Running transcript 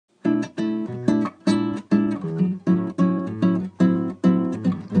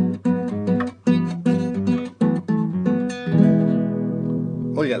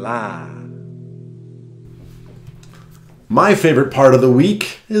Olha lá. My favorite part of the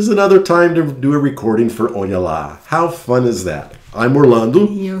week is another time to do a recording for Olha lá. How fun is that? I'm Orlando.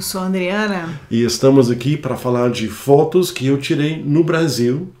 E eu sou a Adriana. E estamos aqui para falar de fotos que eu tirei no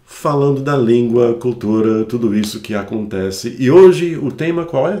Brasil, falando da língua, cultura, tudo isso que acontece. E hoje o tema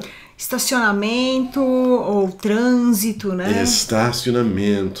qual é? Estacionamento ou trânsito, né?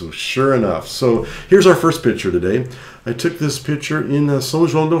 Estacionamento, sure enough. So here's our first picture today. I took this picture in São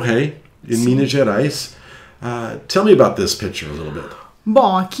João do Rei, in Minas Gerais. Tell me about this picture a little bit.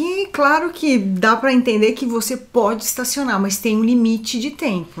 Bom, aqui, claro que dá para entender que você pode estacionar, mas tem um limite de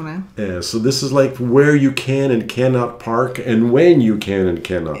tempo, né? Yeah, so this is like where you can and cannot park and when you can and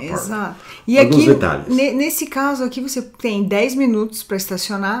cannot park. Exato. E alguns aqui, detalhes. Nesse caso aqui, você tem 10 minutos para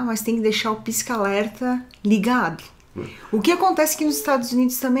estacionar, mas tem que deixar o pisca-alerta ligado. O que acontece aqui nos Estados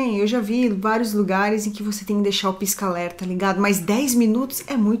Unidos também, eu já vi vários lugares em que você tem que deixar o pisca-alerta ligado, mas 10 minutos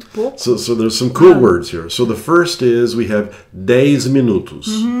é muito pouco. So there's some cool words here. So the first is we have 10 minutos,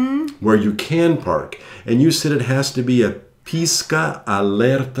 where you can park. And you said it has to be a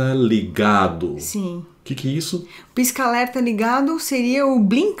pisca-alerta ligado. Sim. O que é isso? Pisca-alerta ligado seria o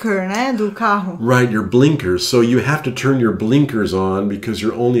blinker, né, do carro. Right, your blinkers. So you have to turn your blinkers on because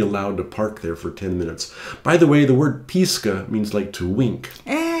you're only allowed to park there for 10 minutes. By the way, the word pisca means like to wink.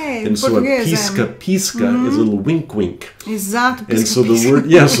 É, And em so português, a pisca is a little wink wink. Exato, And so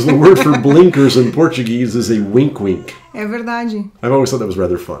pisca. so the word for blinkers in Portuguese is a wink wink. É verdade. I've always thought that was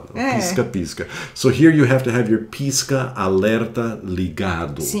rather fun. É. Pisca pisca. So here you have to have your pisca alerta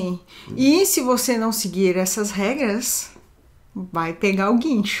ligado. Sim. E se você não seguir essas regras, vai pegar o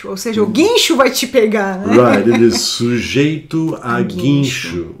guincho. Ou seja, o guincho vai te pegar, né? Right, it is sujeito a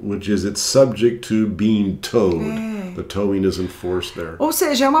guincho, which is it's subject to being towed. The towing is enforced there. Ou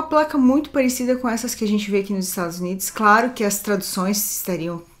seja, é uma placa muito parecida com essas que a gente vê aqui nos Estados Unidos. Claro que as traduções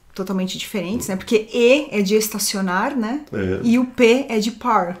estariam totalmente diferentes, né? Porque E é de estacionar, né? E o P é de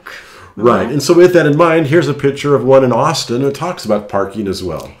park. Right, and so with that in mind, here's a picture of one in Austin that talks about parking as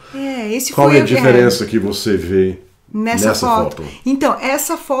well. Esse Qual foi é a diferença que você vê nessa foto? Então,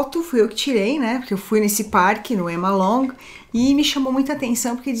 essa foto fui eu que tirei, né? Porque eu fui nesse parque, no Emma Long, e me chamou muita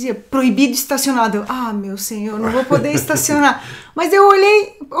atenção porque dizia proibido estacionado. Eu, meu senhor, não vou poder estacionar. Mas eu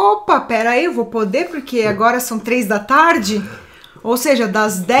olhei, opa, peraí, eu vou poder porque agora são 3 da tarde? Ou seja,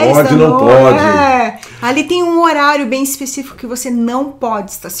 das 10 pode, da noite. Não pode. Ali tem um horário bem específico que você não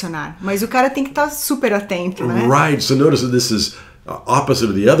pode estacionar. Mas o cara tem que estar super atento, né? Right, so notice that this is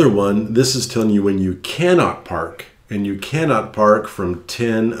opposite of the other one. This is telling you when you cannot park. And you cannot park from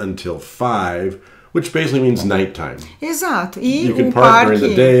 10 until 5, which basically means nighttime. Exato. E you can o park parque, during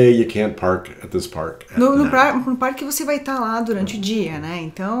the day, you can't park at this park at night. No parque você vai estar lá durante o dia, né?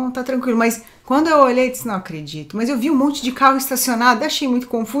 Então tá tranquilo. Mas quando eu olhei, eu disse, não acredito. Mas eu vi um monte de carro estacionado, achei muito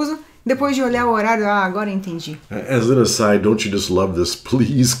confuso. Depois de olhar o horário, agora eu entendi. As an aside, don't you just love this?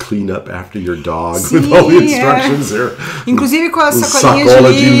 Please clean up after your dog. Sim, with all the instructions there. Inclusive com as sacolinhas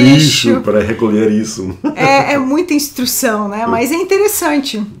sacola de lixo para recolher isso. É muita instrução, né? Mas é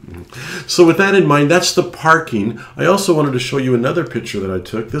interessante. So with that in mind, that's the parking. I also wanted to show you another picture that I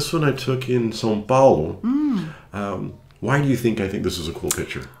took. This one I took in São Paulo. Why do you think I think this is a cool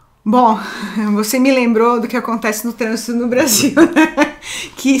picture? Bom, você me lembrou do que acontece no trânsito no Brasil, né?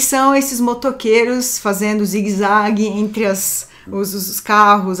 Que são esses motoqueiros fazendo zigue-zague entre os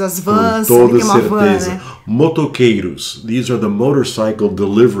carros, as vans. Com toda uma van, certeza. Né? Motoqueiros. These are the motorcycle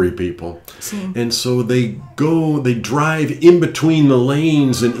delivery people. Sim. And so they drive in between the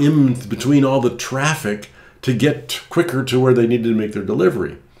lanes and in between all the traffic to get quicker to where they need to make their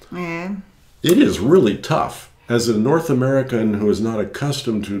delivery. It is really tough. As a North American who is not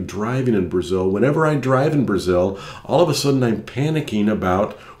accustomed to driving in Brazil, whenever I drive in Brazil, all of a sudden I'm panicking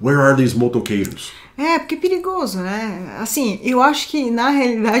about where are these motoqueiros? Porque é perigoso, né? Assim, eu acho que na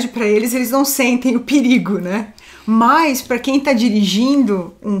realidade para eles não sentem o perigo, né? Mas para quem está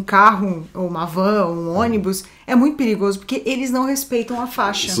dirigindo um carro, ou uma van, ou um ônibus, é muito perigoso porque eles não respeitam a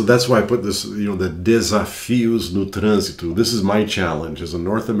faixa. So that's why I put this, the desafios no trânsito. This is my challenge as a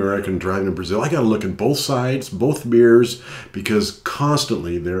North American driving in Brazil. I got to look at both sides, both mirrors, because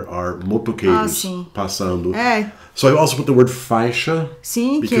constantly there are motoqueiros passando. So I also put the word faixa,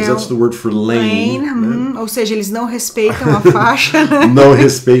 because that's the word for lane. Né? Ou seja, eles não respeitam a faixa. Não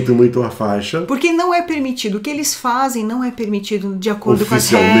respeitam muito a faixa. Porque não é permitido. O que eles fazem não é permitido de acordo com as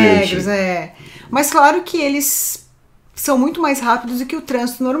regras. Mas claro que eles são muito mais rápidos do que o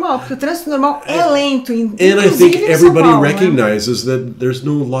trânsito normal, porque o trânsito normal é lento. And I think everybody recognizes that there's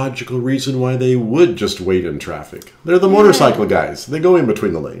no logical reason why they would just wait in traffic. They're the motorcycle guys. They go in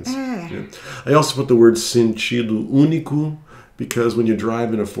between the lanes. I also put the word sentido único because when you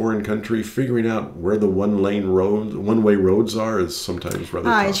drive in a foreign country, figuring out where the one-way roads are is sometimes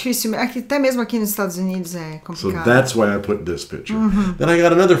rather tough. É difícil. Até mesmo aqui nos Estados Unidos é complicado. So that's why I put this picture. Then I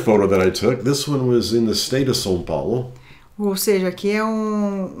got another photo that I took. This one was in the state of São Paulo. Ou seja, aqui é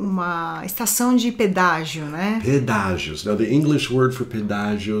uma estação de pedágio, né? Pedágios. Now, the English word for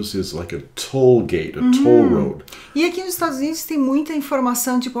pedágios is like a toll gate, a toll road. E aqui nos Estados Unidos tem muita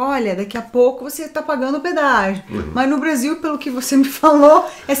informação, tipo, olha, daqui a pouco você está pagando o pedágio. Mas no Brasil, pelo que você me falou,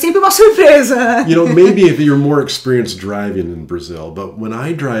 é sempre uma surpresa. You know, maybe if you're more experienced driving in Brazil, but when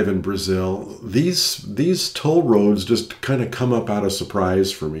I drive in Brazil, these toll roads just kind of come up out of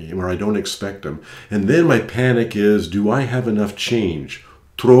surprise for me, where I don't expect them. And then my panic is, do I have enough change?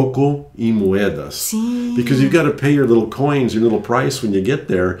 Troco e moedas. Sim. Because you've got to pay your little coins, your little price when you get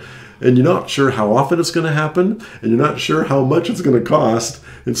there, and you're not sure how often it's going to happen, and you're not sure how much it's going to cost.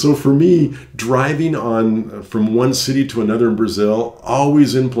 And so for me, driving from one city to another in Brazil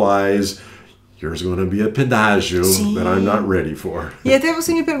always implies there's going to be a pedágio that I'm not ready for. E até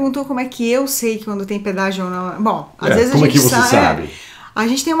você me perguntou como é que eu sei quando tem pedágio ou não. Bom, às vezes como a gente é que você sabe? A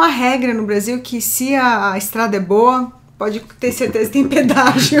gente tem uma regra no Brasil que se a estrada é boa, pode ter certeza que tem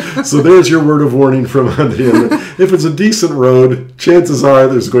pedágio. So there's your word of warning from Adriana. If it's a decent road, chances are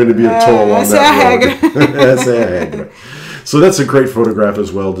there's going to be a toll on that road. Essa é a regra. Essa é a regra. So that's a great photograph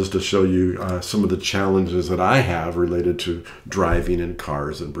as well, just to show you some of the challenges that I have related to driving in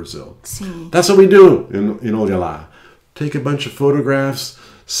cars in Brazil. Sim. That's what we do in Olha. Take a bunch of photographs,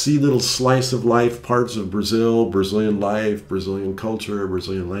 see little slice of life parts of Brazil, Brazilian life, Brazilian culture,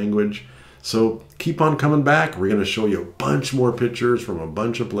 Brazilian language. So keep on coming back. We're going to show you a bunch more pictures from a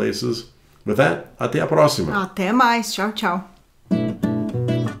bunch of places. With that, até a próxima. Até mais. Tchau, tchau.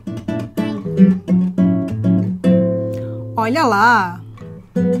 Olha lá.